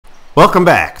Welcome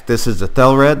back. This is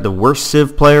Ethelred, the worst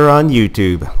Civ player on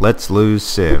YouTube. Let's lose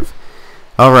Civ.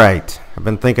 Alright, I've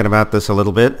been thinking about this a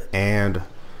little bit, and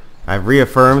I've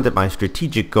reaffirmed that my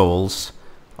strategic goals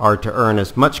are to earn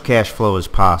as much cash flow as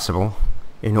possible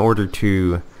in order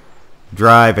to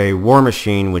drive a war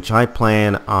machine which I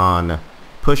plan on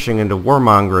pushing into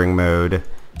warmongering mode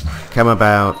come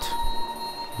about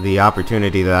the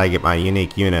opportunity that I get my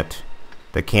unique unit,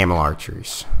 the Camel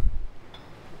Archers.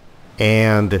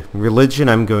 And religion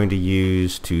I'm going to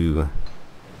use to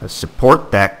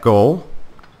support that goal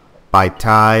by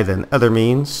tithe and other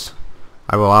means.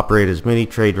 I will operate as many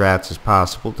trade routes as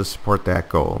possible to support that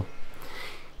goal.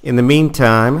 In the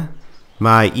meantime,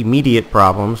 my immediate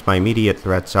problems, my immediate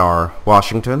threats are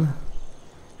Washington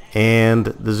and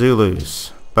the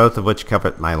Zulus, both of which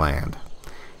covet my land.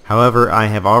 However, I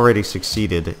have already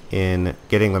succeeded in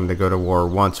getting them to go to war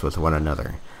once with one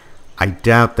another. I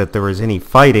doubt that there was any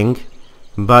fighting,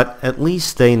 but at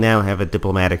least they now have a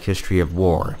diplomatic history of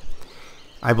war.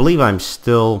 I believe I'm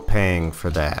still paying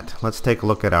for that. Let's take a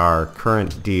look at our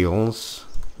current deals.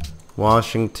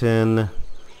 Washington,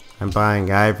 I'm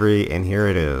buying ivory, and here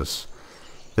it is.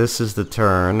 This is the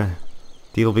turn.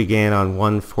 Deal began on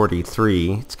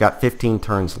 143. It's got 15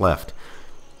 turns left.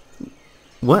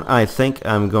 What I think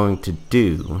I'm going to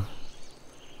do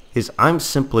is I'm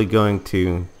simply going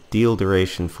to deal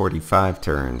duration 45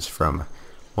 turns from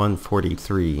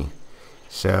 143,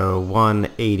 so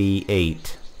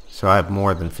 188. So I have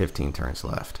more than 15 turns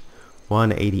left.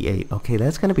 188. Okay,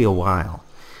 that's going to be a while.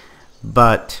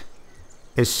 But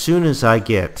as soon as I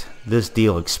get this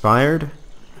deal expired,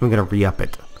 I'm going to re-up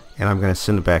it, and I'm going to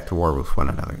send it back to war with one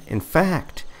another. In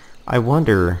fact, I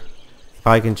wonder if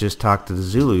I can just talk to the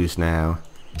Zulus now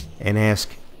and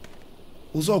ask...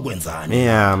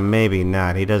 Yeah, maybe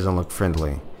not. He doesn't look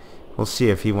friendly. We'll see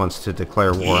if he wants to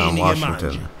declare war on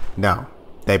Washington. No,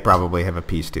 they probably have a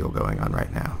peace deal going on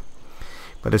right now.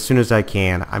 But as soon as I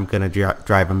can, I'm going to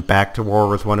drive them back to war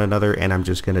with one another, and I'm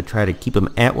just going to try to keep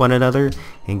them at one another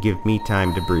and give me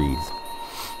time to breathe.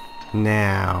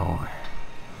 Now,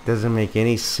 doesn't make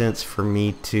any sense for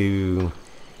me to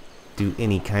do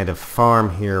any kind of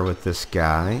farm here with this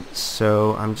guy,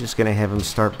 so I'm just going to have him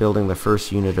start building the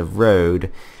first unit of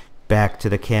road back to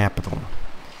the capital.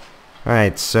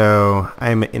 Alright, so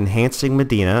I'm enhancing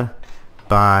Medina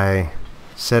by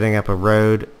setting up a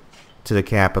road to the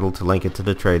capital to link it to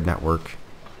the trade network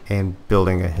and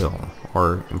building a hill,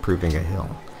 or improving a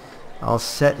hill. I'll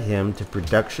set him to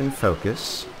production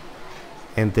focus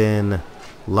and then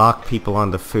lock people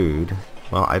onto food.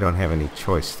 Well, I don't have any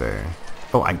choice there.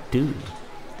 Oh, I do.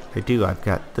 I've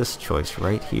got this choice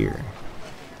right here.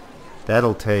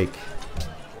 That'll take...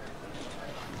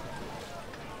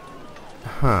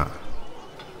 Huh.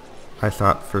 I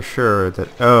thought for sure that...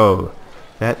 Oh,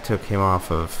 that took him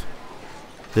off of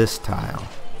this tile.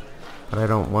 But I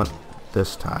don't want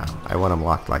this tile. I want him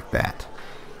locked like that.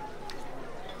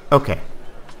 Okay.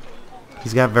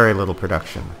 He's got very little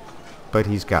production, but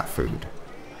he's got food.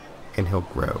 And he'll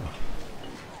grow.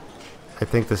 I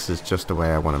think this is just the way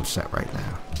I want him set right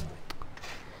now.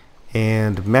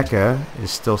 And Mecca is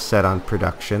still set on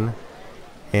production.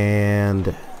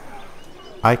 And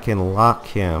I can lock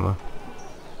him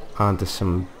onto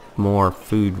some more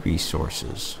food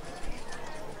resources.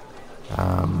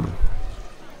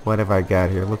 What have I got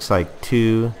here? Looks like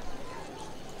 2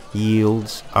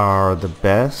 yields are the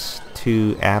best.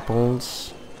 2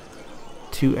 apples.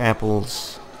 2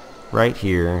 apples right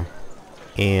here.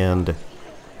 And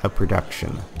a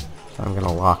production. So I'm going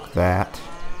to lock that.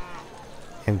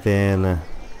 And then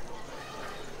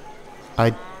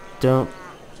I don't...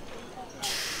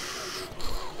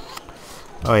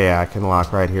 Oh yeah, I can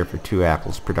lock right here for 2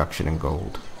 apples, production and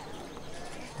gold.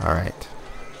 Alright.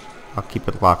 I'll keep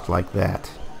it locked like that.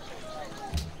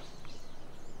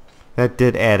 That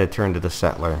did add a turn to the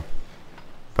settler,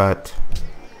 but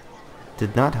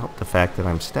did not help the fact that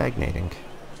I'm stagnating.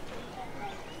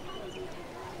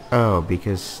 Oh,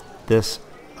 because this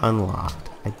unlocked.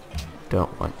 I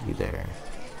don't want you there.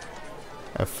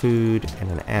 A food and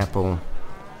an apple.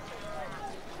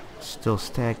 Still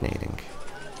stagnating.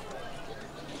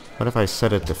 What if I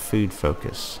set it to food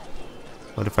focus?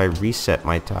 What if I reset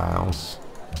my tiles?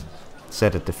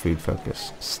 Set it to food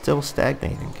focus. Still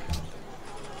stagnating.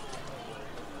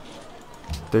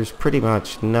 There's pretty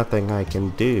much nothing I can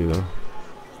do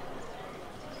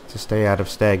to stay out of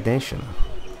stagnation.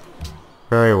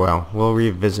 Very well. We'll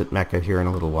revisit Mecca here in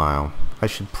a little while. I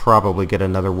should probably get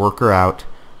another worker out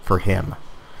for him.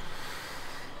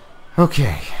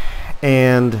 Okay.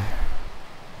 And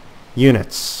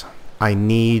units. I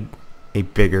need a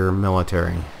bigger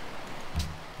military.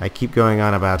 I keep going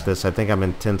on about this. I think I'm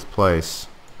in 10th place.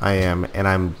 I am, and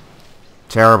I'm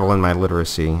terrible in my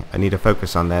literacy. I need to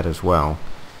focus on that as well.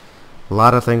 A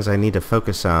lot of things I need to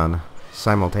focus on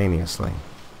simultaneously.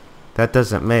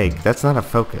 That's not a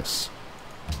focus.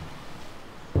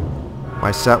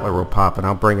 My settler will pop and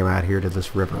I'll bring him out here to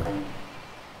this river.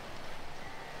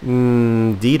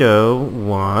 Dido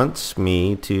wants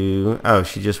me to... Oh,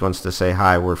 she just wants to say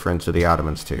hi, we're friends with the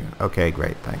Ottomans too. Okay,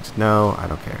 great, thanks. No, I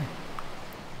don't care.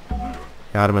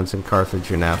 The Ottomans and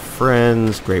Carthage are now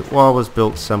friends. Great Wall was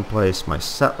built someplace. My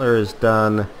settler is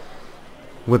done.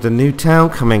 With the new town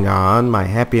coming on, my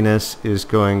happiness is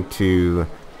going to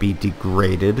be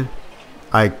degraded.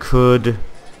 I could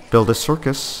build a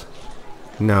circus.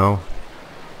 No.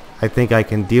 I think I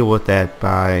can deal with that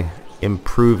by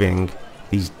improving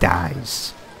these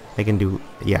dyes. I can deal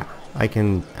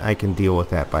with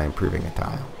that by improving a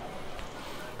tile.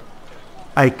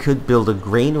 I could build a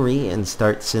granary and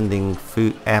start sending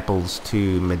apples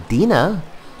to Medina,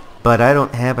 but I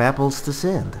don't have apples to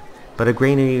send. But a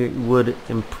granary would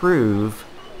improve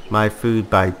my food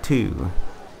by 2,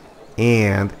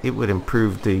 and it would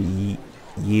improve the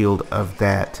yield of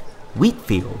that wheat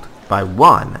field by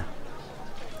 1.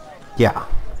 Yeah.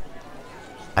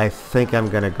 I think I'm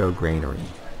gonna go granary.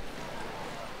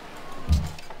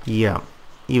 Yeah.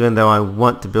 Even though I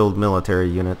want to build military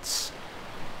units,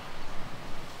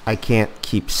 I can't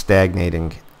keep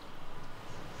stagnating.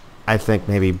 I think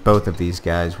maybe both of these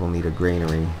guys will need a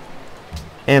granary.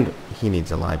 And he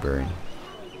needs a library.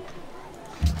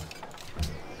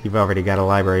 You've already got a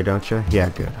library, don't you? Yeah,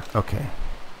 good. Okay.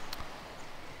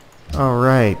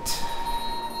 Alright.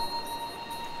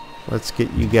 Let's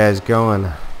get you guys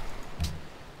going.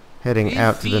 Heading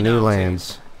out to the new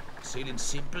lands.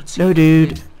 No,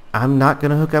 dude. I'm not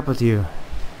gonna hook up with you.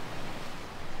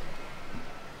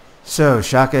 So,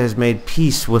 Shaka has made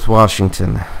peace with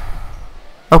Washington.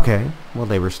 Okay. Well,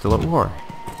 they were still at war.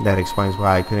 That explains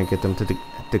why I couldn't get them to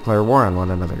declare war on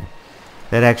one another.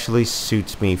 That actually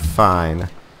suits me fine.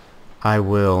 I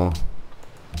will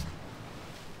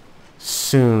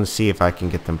soon see if I can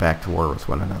get them back to war with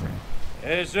one another.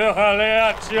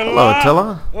 Hello,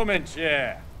 Attila.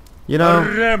 You know,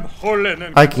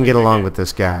 I can get along with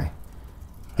this guy.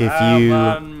 If you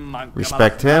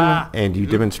respect him and you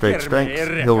demonstrate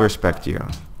strength, he'll respect you.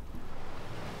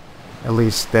 At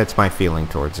least that's my feeling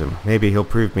towards him. Maybe he'll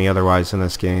prove me otherwise in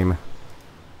this game.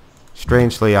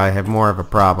 Strangely, I have more of a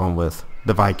problem with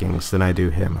the Vikings than I do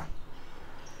him.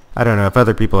 I don't know if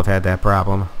other people have had that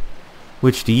problem.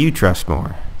 Which do you trust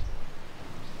more?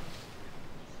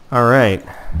 Alright.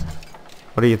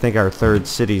 What do you think our third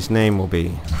city's name will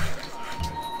be?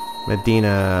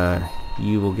 Medina,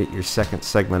 you will get your second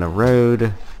segment of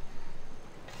road.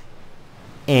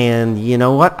 And you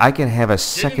know what? I can have a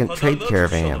second trade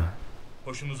caravan.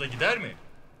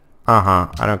 Uh-huh.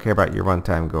 I don't care about your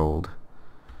one-time gold.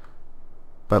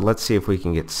 But let's see if we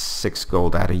can get 6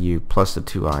 gold out of you, plus the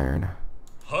 2 iron.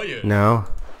 No?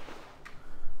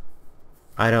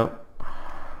 I don't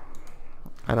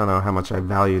know how much I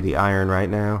value the iron right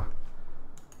now.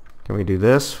 Can we do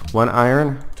this? 1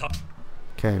 iron?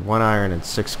 Okay, 1 iron and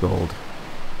 6 gold.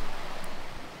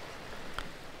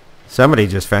 Somebody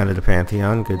just founded a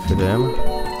pantheon. Good for them.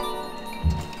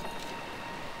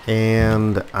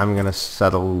 And I'm gonna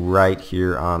settle right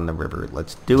here on the river.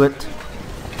 Let's do it.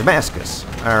 Damascus.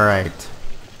 Alright.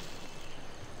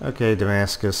 Okay,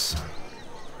 Damascus.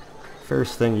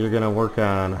 First thing you're gonna work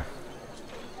on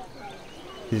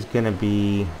is gonna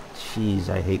be... Jeez,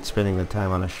 I hate spending the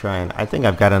time on a shrine. I think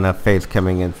I've got enough faith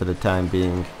coming in for the time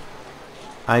being.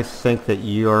 I think that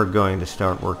you're going to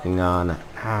start working on...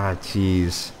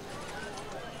 jeez.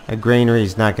 A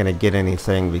granary's not going to get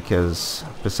anything because...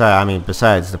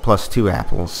 besides the +2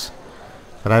 apples.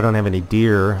 But I don't have any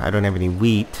deer. I don't have any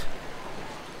wheat.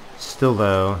 Still,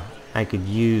 though, I could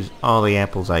use all the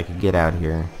apples I could get out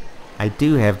here. I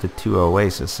do have the 2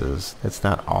 oases. That's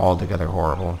not altogether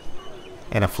horrible.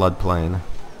 And a floodplain.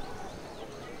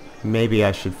 Maybe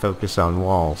I should focus on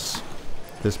walls.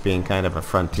 This being kind of a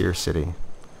frontier city.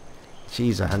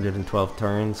 Geez, 112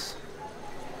 turns.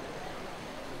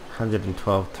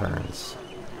 112 turns.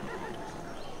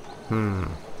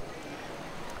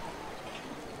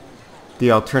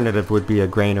 The alternative would be a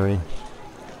granary.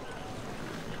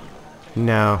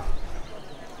 No.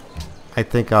 I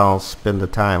think I'll spend the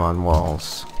time on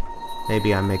walls.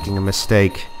 Maybe I'm making a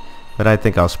mistake, but I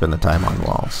think I'll spend the time on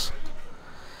walls.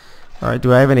 Alright,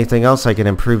 do I have anything else I can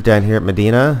improve down here at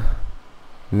Medina?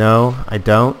 No, I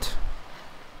don't.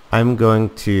 I'm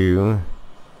going to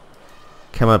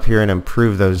come up here and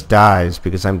improve those dyes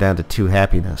because I'm down to 2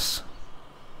 happiness.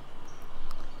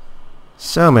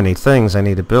 So many things I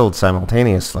need to build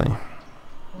simultaneously.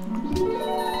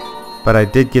 But I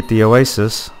did get the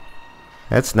oasis.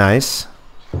 That's nice.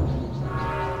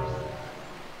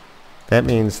 That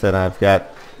means that I've got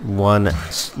one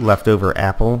leftover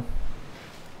apple.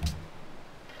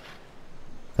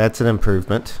 That's an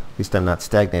improvement. At least I'm not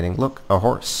stagnating. Look, a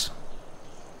horse.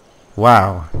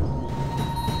 Wow.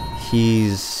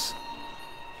 He's...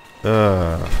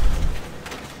 I'm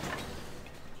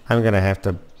gonna have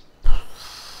to...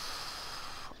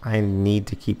 I need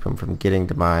to keep him from getting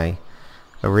to my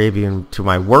Arabian, to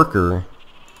my worker.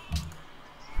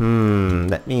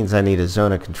 That means I need a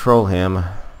zone of control him.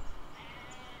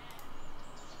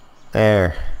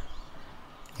 There.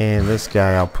 And this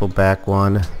guy, I'll pull back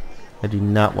one. I do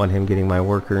not want him getting my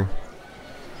worker.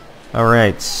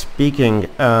 Alright, speaking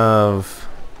of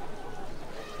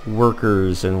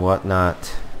workers and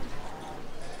whatnot.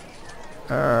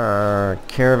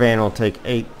 Caravan will take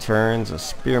 8 turns. A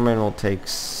spearman will take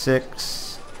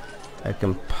 6. A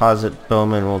composite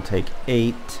bowman will take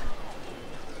 8.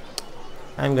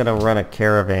 I'm gonna run a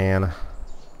caravan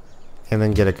and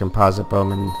then get a composite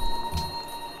bowman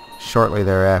shortly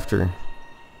thereafter.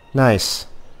 Nice.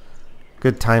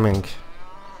 Good timing.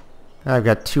 I've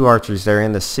got 2 archers there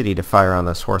in the city to fire on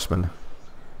this horseman.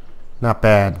 Not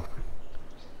bad.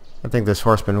 I think this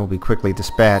horseman will be quickly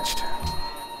dispatched.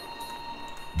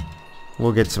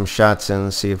 We'll get some shots in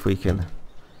and see if we can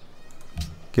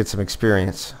get some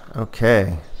experience.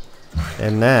 Okay.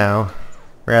 And now,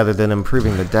 rather than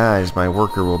improving the dyes, my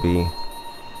worker will be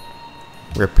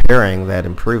repairing that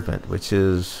improvement, which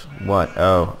is what?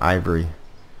 Oh, ivory.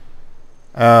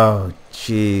 Oh,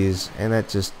 jeez. And that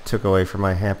just took away from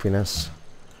my happiness.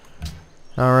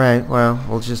 Alright, well,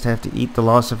 we'll just have to eat the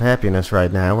loss of happiness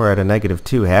right now. We're at a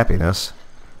 -2 happiness.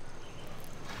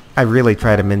 I really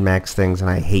try to min-max things, and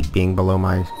I hate being below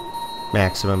my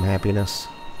maximum happiness.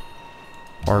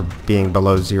 Or being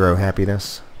below 0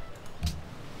 happiness.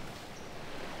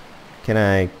 Can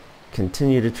I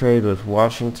continue to trade with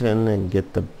Washington and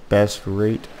get the best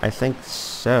rate? I think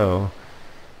so.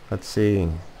 Let's see.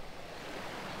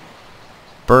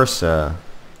 Bursa.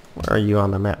 Where are you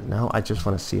on the map? No, I just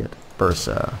want to see it.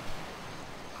 Bursa.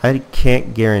 I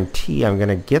can't guarantee I'm going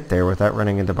to get there without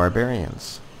running into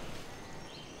barbarians.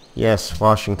 Yes,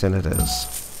 Washington it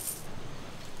is.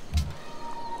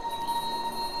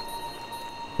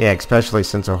 Yeah, especially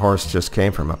since a horse just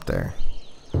came from up there.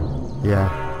 Yeah.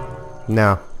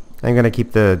 No. I'm going to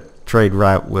keep the trade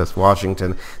route with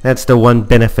Washington. That's the one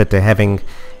benefit to having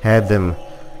had them...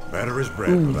 Better is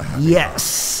bread with a happy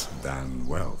yes! heart than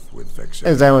wealth with vexation.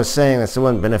 As I was saying, that's the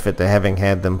one benefit to having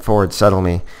had them forward settle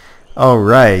me.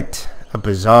 Alright. A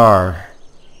bazaar.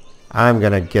 I'm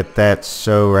going to get that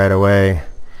so right away.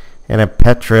 And a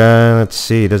Petra, let's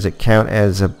see, does it count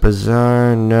as a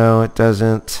bazaar? No, it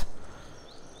doesn't.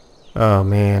 Oh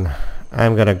man,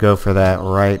 I'm gonna go for that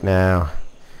right now.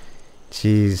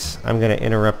 Jeez, I'm gonna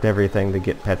interrupt everything to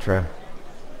get Petra.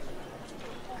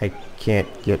 I can't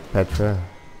get Petra.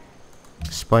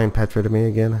 Explain Petra to me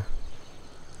again.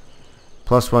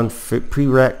 +1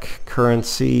 prereq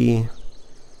currency.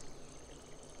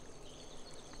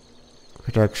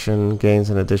 Production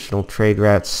gains an additional trade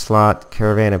route slot.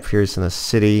 Caravan appears in the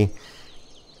city.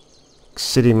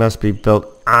 City must be built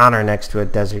on or next to a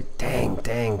desert. Dang,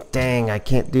 dang, dang. I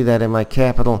can't do that in my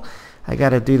capital. I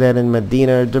gotta do that in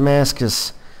Medina or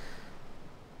Damascus.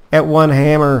 At one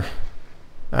hammer.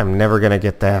 I'm never gonna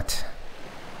get that.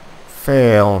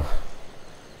 Fail.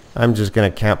 I'm just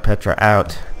gonna count Petra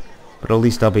out. But at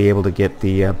least I'll be able to get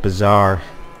the bazaar.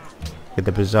 Get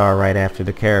the bazaar right after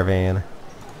the caravan.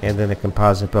 And then a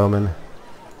composite bowman.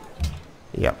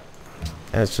 Yep.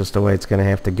 That's just the way it's going to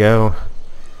have to go.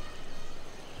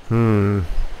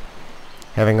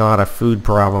 Having a lot of food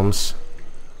problems.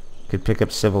 Could pick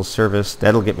up civil service.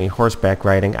 That'll get me horseback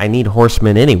riding. I need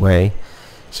horsemen anyway.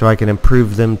 So I can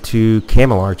improve them to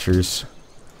camel archers.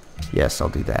 Yes, I'll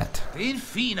do that.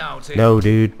 No,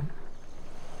 dude.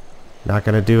 Not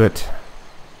going to do it.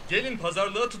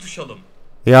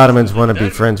 The Ottomans want to be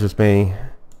friends with me.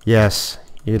 Yes.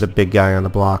 You're the big guy on the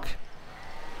block.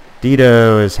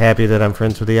 Dido is happy that I'm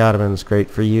friends with the Ottomans. Great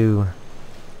for you.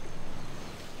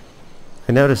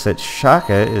 I noticed that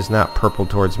Shaka is not purple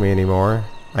towards me anymore.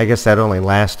 I guess that only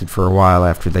lasted for a while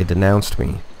after they denounced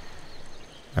me.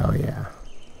 Oh yeah.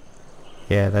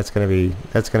 Yeah, that's gonna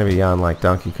be on like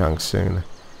Donkey Kong soon.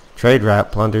 Trade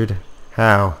route plundered.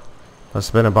 How? Must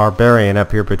have been a barbarian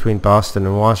up here between Boston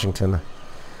and Washington.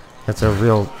 That's a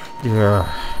real...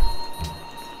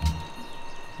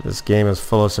 This game is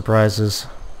full of surprises.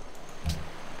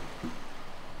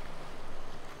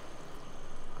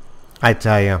 I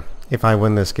tell you, if I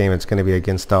win this game, it's going to be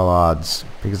against all odds,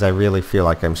 because I really feel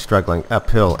like I'm struggling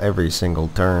uphill every single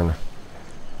turn.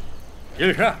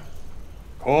 You got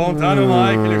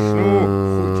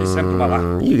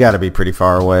to be pretty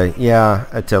far away. Yeah,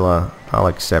 Attila, I'll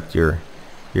accept your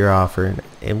offer.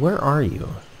 And where are you?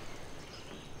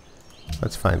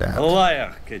 Let's find out.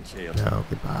 No,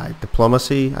 goodbye.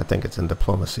 Diplomacy? I think it's in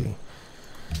diplomacy.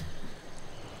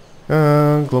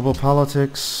 Global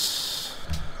politics.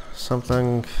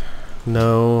 Something.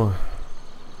 No.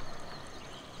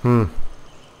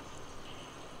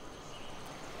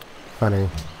 Funny.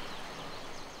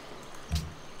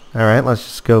 Alright, let's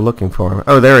just go looking for him.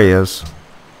 Oh, there he is.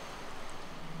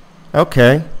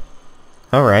 Okay.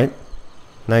 Alright.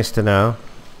 Nice to know.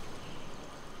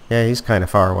 Yeah, he's kind of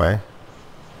far away.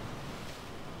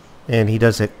 And he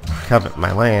doesn't covet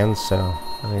my land, so,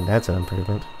 I mean, that's an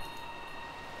improvement.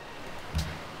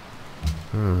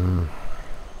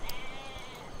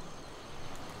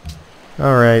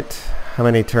 Alright. How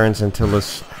many turns until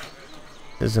this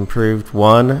is improved?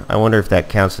 1. I wonder if that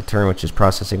counts the turn which is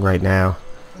processing right now.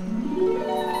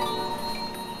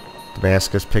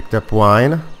 Damascus picked up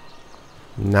wine.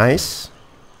 Nice.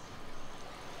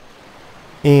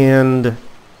 And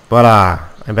voila,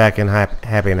 I'm back in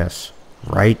happiness.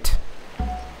 Right?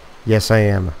 Yes, I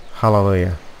am.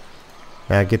 Hallelujah.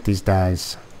 Now get these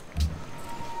dies.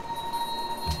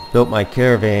 Built my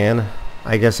caravan.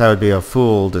 I guess I would be a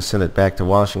fool to send it back to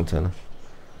Washington.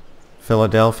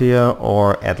 Philadelphia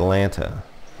or Atlanta?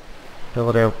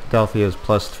 Philadelphia is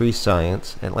 +3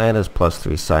 science. Atlanta's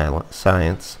 +3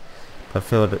 science. But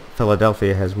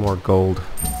Philadelphia has more gold.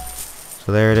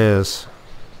 So there it is.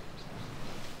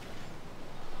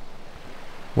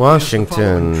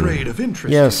 Washington. Trade of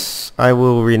interest. Yes, I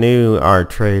will renew our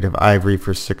trade of ivory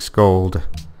for 6 gold.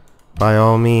 By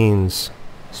all means.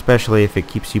 Especially if it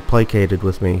keeps you placated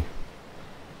with me.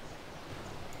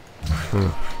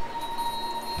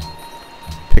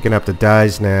 Picking up the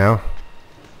dyes now.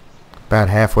 About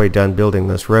halfway done building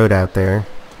this road out there.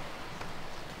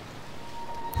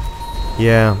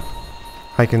 Yeah,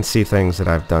 I can see things that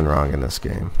I've done wrong in this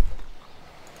game.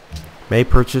 May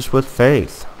purchase with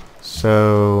faith.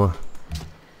 So,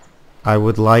 I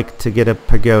would like to get a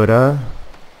pagoda,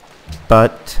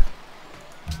 but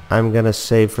I'm gonna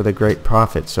save for the great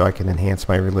prophet so I can enhance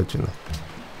my religion.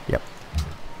 Yep.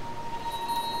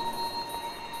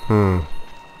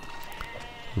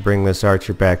 Bring this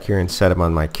archer back here and set him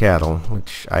on my cattle,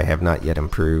 which I have not yet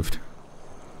improved.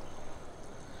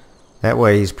 That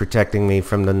way he's protecting me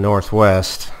from the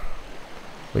northwest,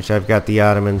 which I've got the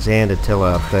Ottomans and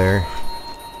Attila up there.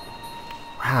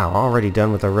 Wow, already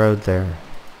done with the road there.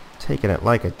 Taking it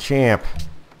like a champ.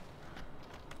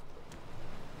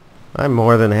 I'm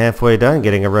more than halfway done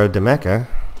getting a road to Mecca.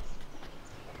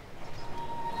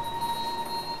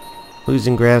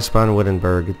 Losing grasp on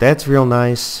Wittenberg. That's real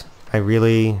nice. I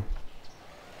really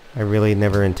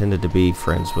never intended to be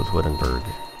friends with Wittenberg.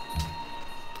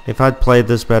 If I'd played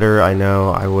this better, I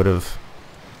know I would have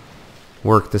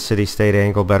worked the city-state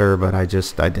angle better, but I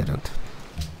didn't.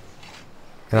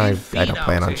 And I don't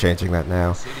plan on changing that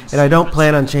now. And I don't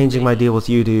plan on changing my deal with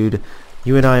you, dude.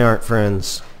 You and I aren't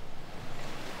friends.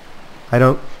 I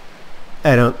don't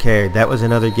care. That was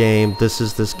another game. This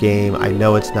is this game. I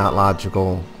know it's not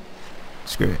logical.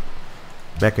 Screw it.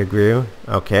 Mecca grew.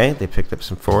 Okay, they picked up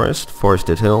some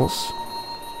forested hills.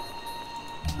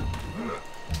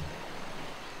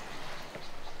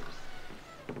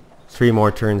 Three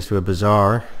more turns to a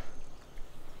bazaar.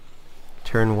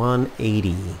 Turn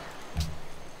 180.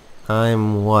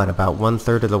 I'm what, about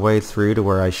 1/3 of the way through to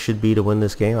where I should be to win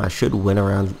this game? I should win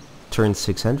around turn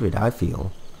 600, I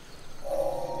feel.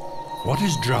 What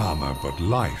is drama but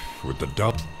life with the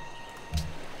dub?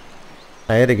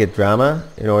 I had to get drama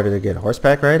in order to get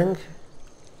horseback riding?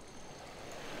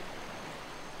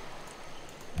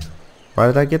 Why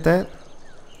did I get that?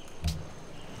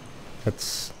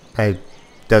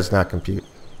 Does not compute.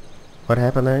 What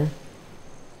happened there?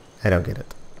 I don't get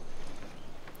it.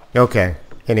 Okay,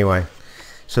 anyway.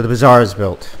 So the bazaar is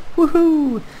built.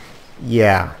 Woohoo!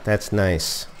 Yeah, that's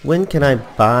nice. When can I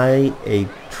buy a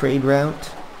trade route?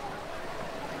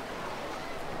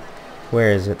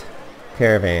 Where is it?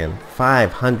 Caravan.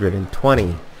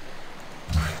 520.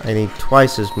 I need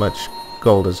twice as much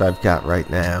gold as I've got right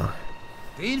now.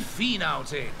 He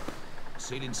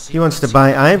wants to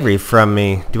buy ivory from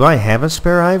me. Do I have a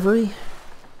spare ivory?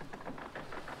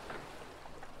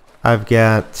 I've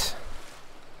got...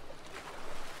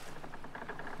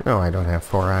 No, I don't have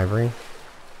 4 ivory.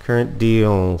 Current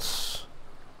deals.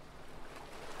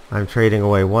 I'm trading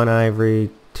away 1 ivory,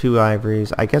 2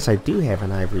 ivories. I guess I do have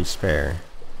an ivory spare.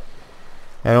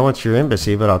 I don't want your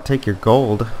embassy, but I'll take your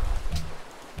gold.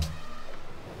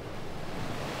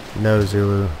 No,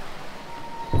 Zulu.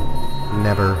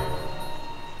 Never.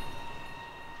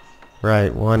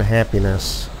 Right, 1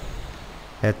 happiness.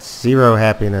 That's 0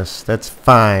 happiness. That's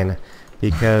fine,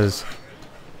 because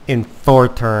in 4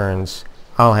 turns,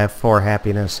 I'll have 4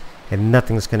 happiness, and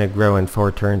nothing's going to grow in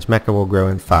 4 turns. Mecha will grow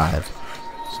in 5.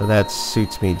 So that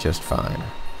suits me just fine.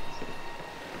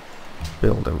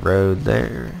 Build a road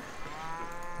there.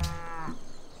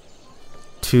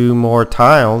 2 more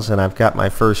tiles, and I've got my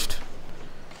first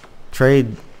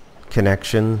trade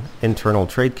connection, internal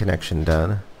trade connection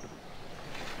done.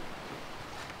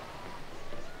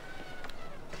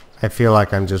 I feel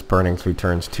like I'm just burning through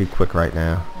turns too quick right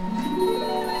now.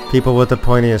 People with the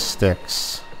pointiest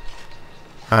sticks.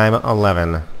 I'm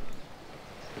 11.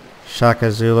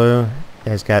 Shaka Zulu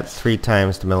has got 3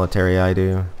 times the military I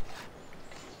do.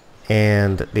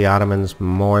 And the Ottomans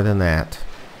more than that.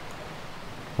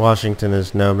 Washington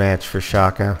is no match for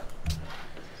Shaka.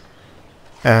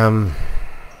 I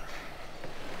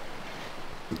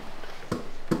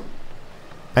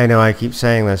know I keep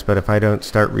saying this, but if I don't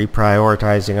start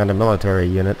reprioritizing onto military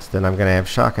units, then I'm going to have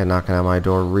Shaka knocking on my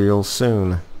door real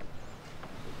soon.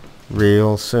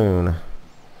 Real soon.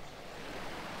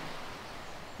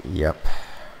 Yep.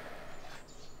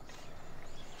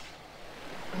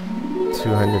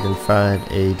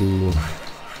 205 AD.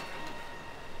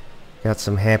 Got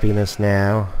some happiness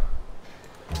now.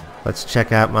 Let's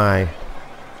check out my...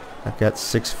 I've got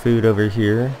 6 food over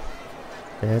here.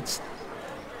 That's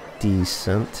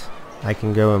decent. I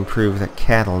can go improve the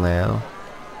cattle now.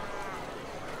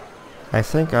 I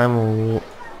think I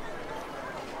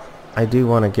do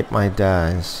want to get my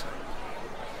dyes.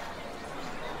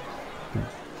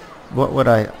 What would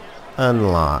I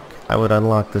unlock? I would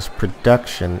unlock this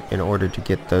production in order to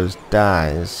get those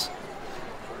dyes.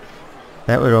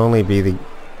 That would only be the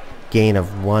gain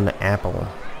of 1 apple.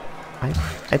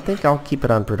 I think I'll keep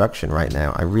it on production right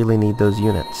now. I really need those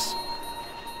units.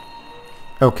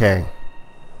 Okay.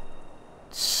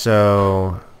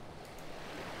 So...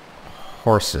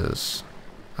 horses.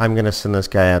 I'm going to send this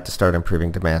guy out to start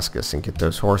improving Damascus and get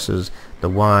those horses, the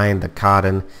wine, the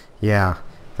cotton. Yeah,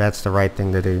 that's the right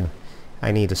thing to do.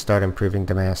 I need to start improving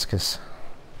Damascus.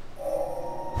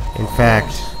 In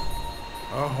fact...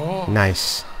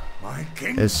 nice.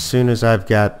 As soon as I've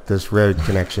got this road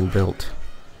connection built,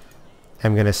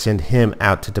 I'm going to send him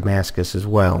out to Damascus as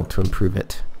well to improve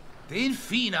it. You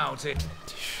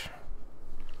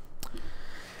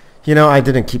know, I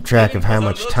didn't keep track of how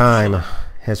much time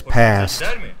has passed.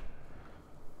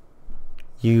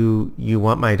 You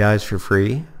want my dyes for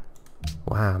free?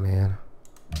 Wow, man.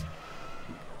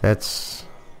 That's...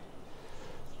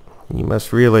 you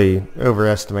must really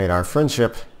overestimate our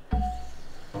friendship.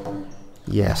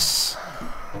 Yes.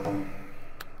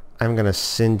 I'm gonna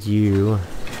send you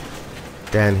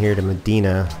down here to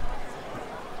Medina,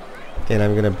 and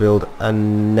I'm gonna build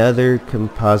another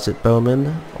composite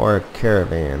bowman or a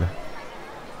caravan.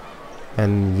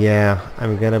 And yeah,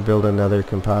 I'm gonna build another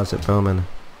composite bowman,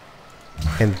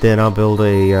 and then I'll build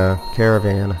a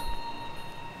caravan.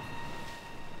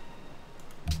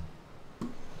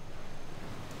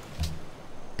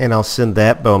 And I'll send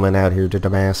that bowman out here to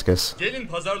Damascus.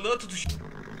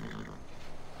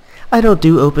 I don't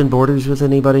do open borders with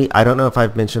anybody. I don't know if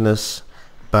I've mentioned this,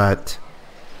 but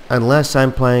unless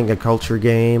I'm playing a culture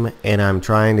game and I'm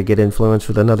trying to get influence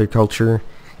with another culture,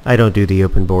 I don't do the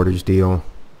open borders deal.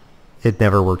 It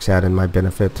never works out in my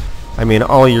benefit. I mean,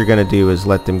 all you're going to do is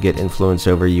let them get influence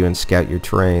over you and scout your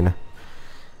terrain.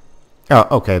 Oh,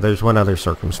 okay, there's one other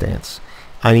circumstance.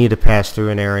 I need to pass through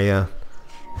an area,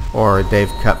 or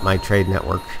they've cut my trade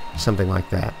network, something like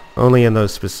that. Only in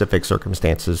those specific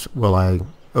circumstances will I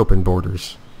open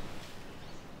borders.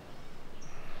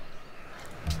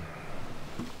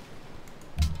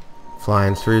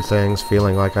 Flying through things,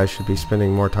 feeling like I should be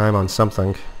spending more time on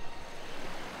something.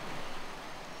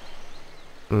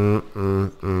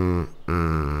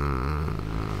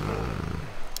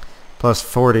 Plus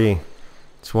 40,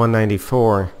 it's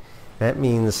 194. That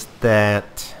means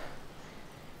that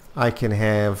I can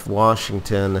have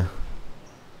Washington.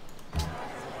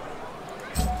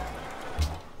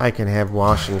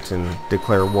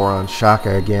 Declare war on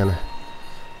Shaka again.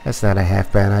 That's not a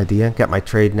half bad idea. Got my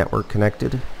trade network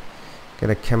connected.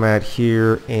 Gonna come out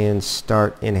here and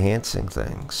start enhancing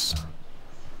things.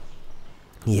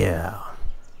 Yeah.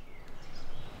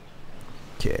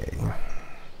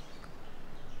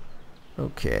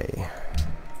 Okay.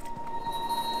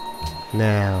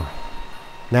 Now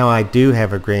I do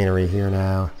have a granary here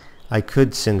now. I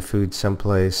could send food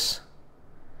someplace.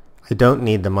 I don't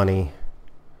need the money.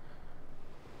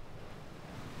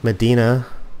 Medina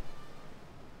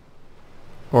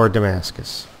or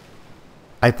Damascus.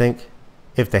 I think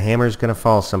if the hammer's going to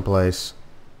fall someplace,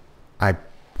 I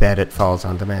bet it falls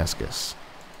on Damascus.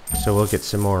 So we'll get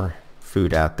some more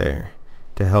food out there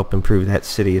to help improve that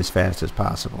city as fast as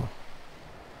possible.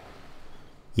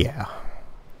 Yeah.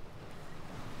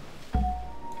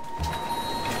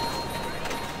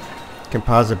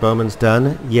 Composite bowman's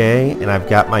done. Yay. And I've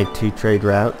got my 2 trade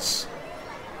routes.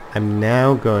 I'm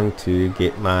now going to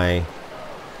get my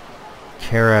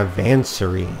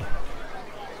caravansary.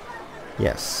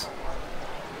 Yes.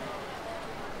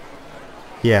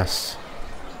 Yes.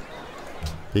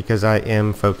 Because I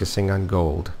am focusing on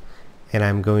gold. And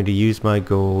I'm going to use my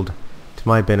gold to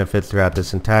my benefit throughout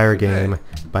this entire game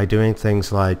by doing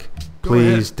things like,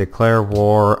 please declare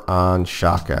war on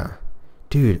Shaka.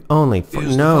 Dude, only for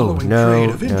no.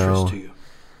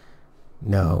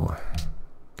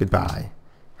 Goodbye.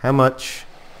 How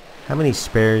many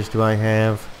spares do I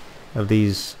have of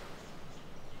these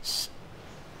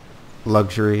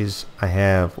luxuries? I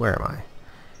have, where am I?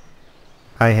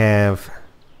 I have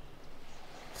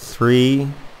 3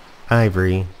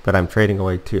 ivory, but I'm trading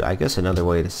away 2. I guess another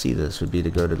way to see this would be to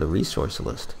go to the resource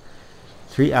list.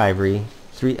 3 ivory,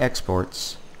 3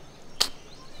 exports.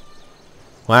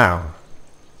 Wow.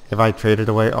 Have I traded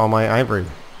away all my ivory?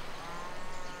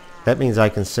 That means I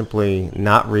can simply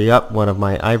not re-up one of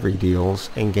my ivory deals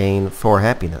and gain 4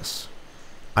 happiness.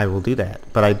 I will do that.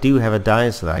 But I do have a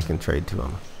dice that I can trade to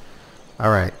him.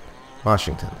 Alright.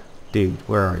 Washington. Dude,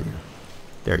 where are you?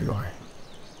 There you are.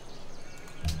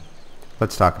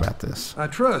 Let's talk about this. I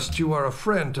trust you are a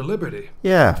friend to liberty.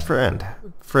 Yeah, friend.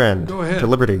 Friend Go ahead. to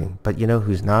liberty. But you know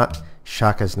who's not?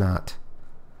 Shaka's not.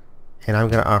 And I'm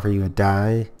going to offer you a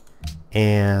die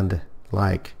and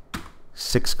like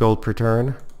 6 gold per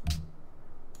turn.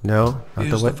 No? Not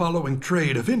Is the following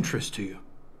trade of interest to you?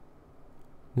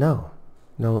 No.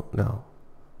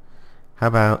 How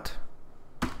about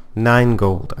 9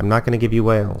 gold? I'm not going to give you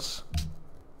Wales.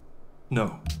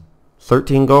 No.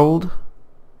 13 gold?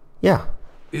 Yeah.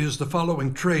 Is the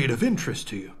following trade of interest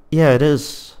to you? Yeah, it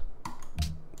is.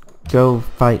 Go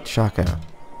fight Shaka.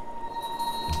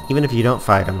 Even if you don't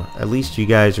fight him, at least you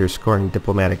guys are scoring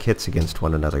diplomatic hits against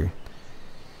one another.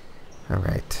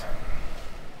 Alright.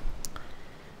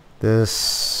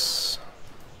 This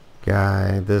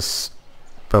guy, this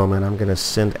bowman, I'm going to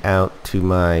send out to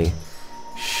my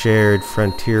shared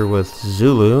frontier with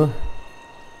Zulu.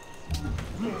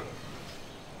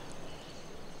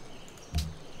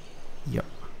 Yep.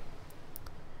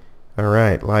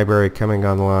 Alright, library coming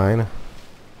online.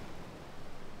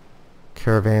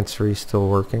 Caravansary still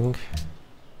working.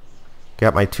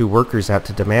 Got my 2 workers out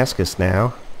to Damascus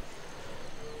now.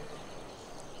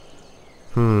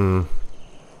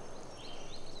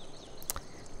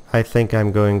 I think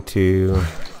I'm going to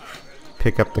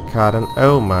pick up the cotton.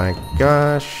 Oh my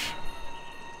gosh.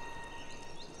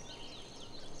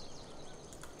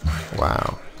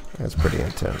 Wow, that's pretty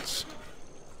intense.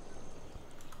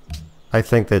 I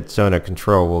think that zone of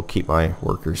control will keep my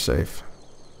workers safe.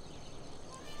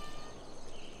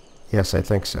 Yes, I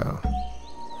think so.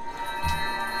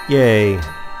 Yay,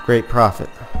 great profit.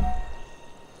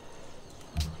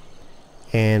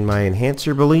 And my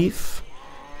enhancer belief,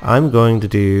 I'm going to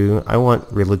do, I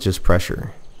want religious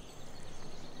pressure.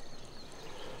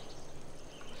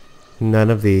 None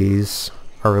of these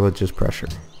are religious pressure.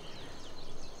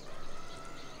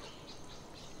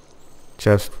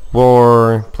 Just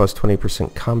war, plus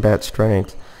 20% combat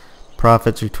strength.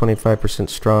 Profits are 25%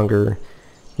 stronger.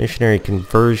 Missionary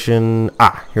conversion.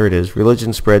 Ah, here it is.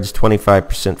 Religion spreads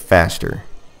 25% faster.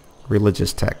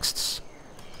 Religious texts.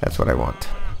 That's what I want.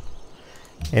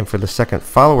 And for the second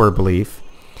follower belief,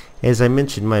 as I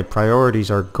mentioned, my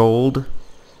priorities are gold,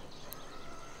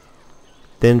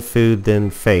 then food,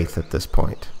 then faith at this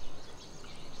point.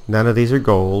 None of these are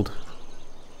gold.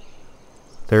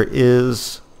 There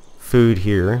is food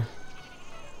here.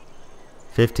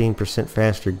 15%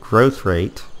 faster growth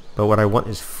rate, but what I want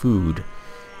is food.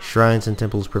 Shrines and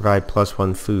temples provide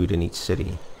 +1 food in each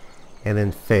city. And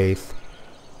then faith.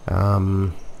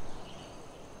 No.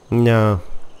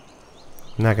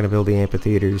 I'm not going to build the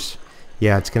amphitheaters.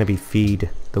 Yeah, it's going to be feed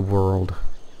the world.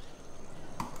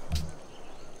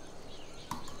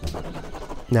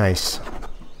 Nice.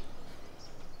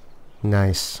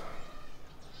 Nice.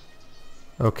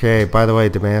 Okay, by the way,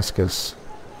 Damascus,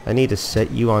 I need to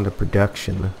set you onto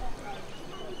production.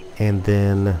 And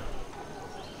then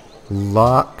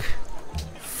lock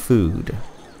food.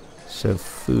 So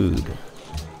food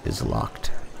is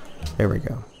locked. There we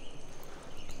go.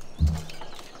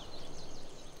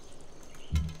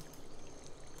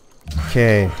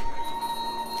 Okay.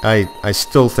 I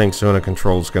still think Zona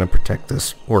Control is going to protect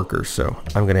this worker, so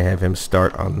I'm going to have him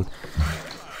start on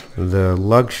the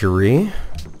luxury,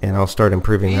 and I'll start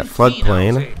improving that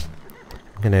floodplain.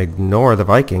 I'm going to ignore the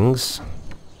Vikings.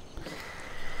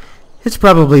 It's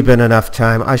probably been enough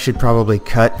time. I should probably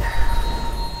cut,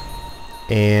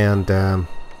 and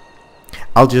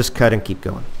I'll just cut and keep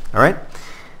going. Alright?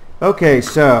 Okay,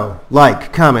 so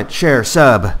like, comment, share,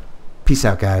 sub. Peace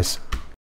out, guys.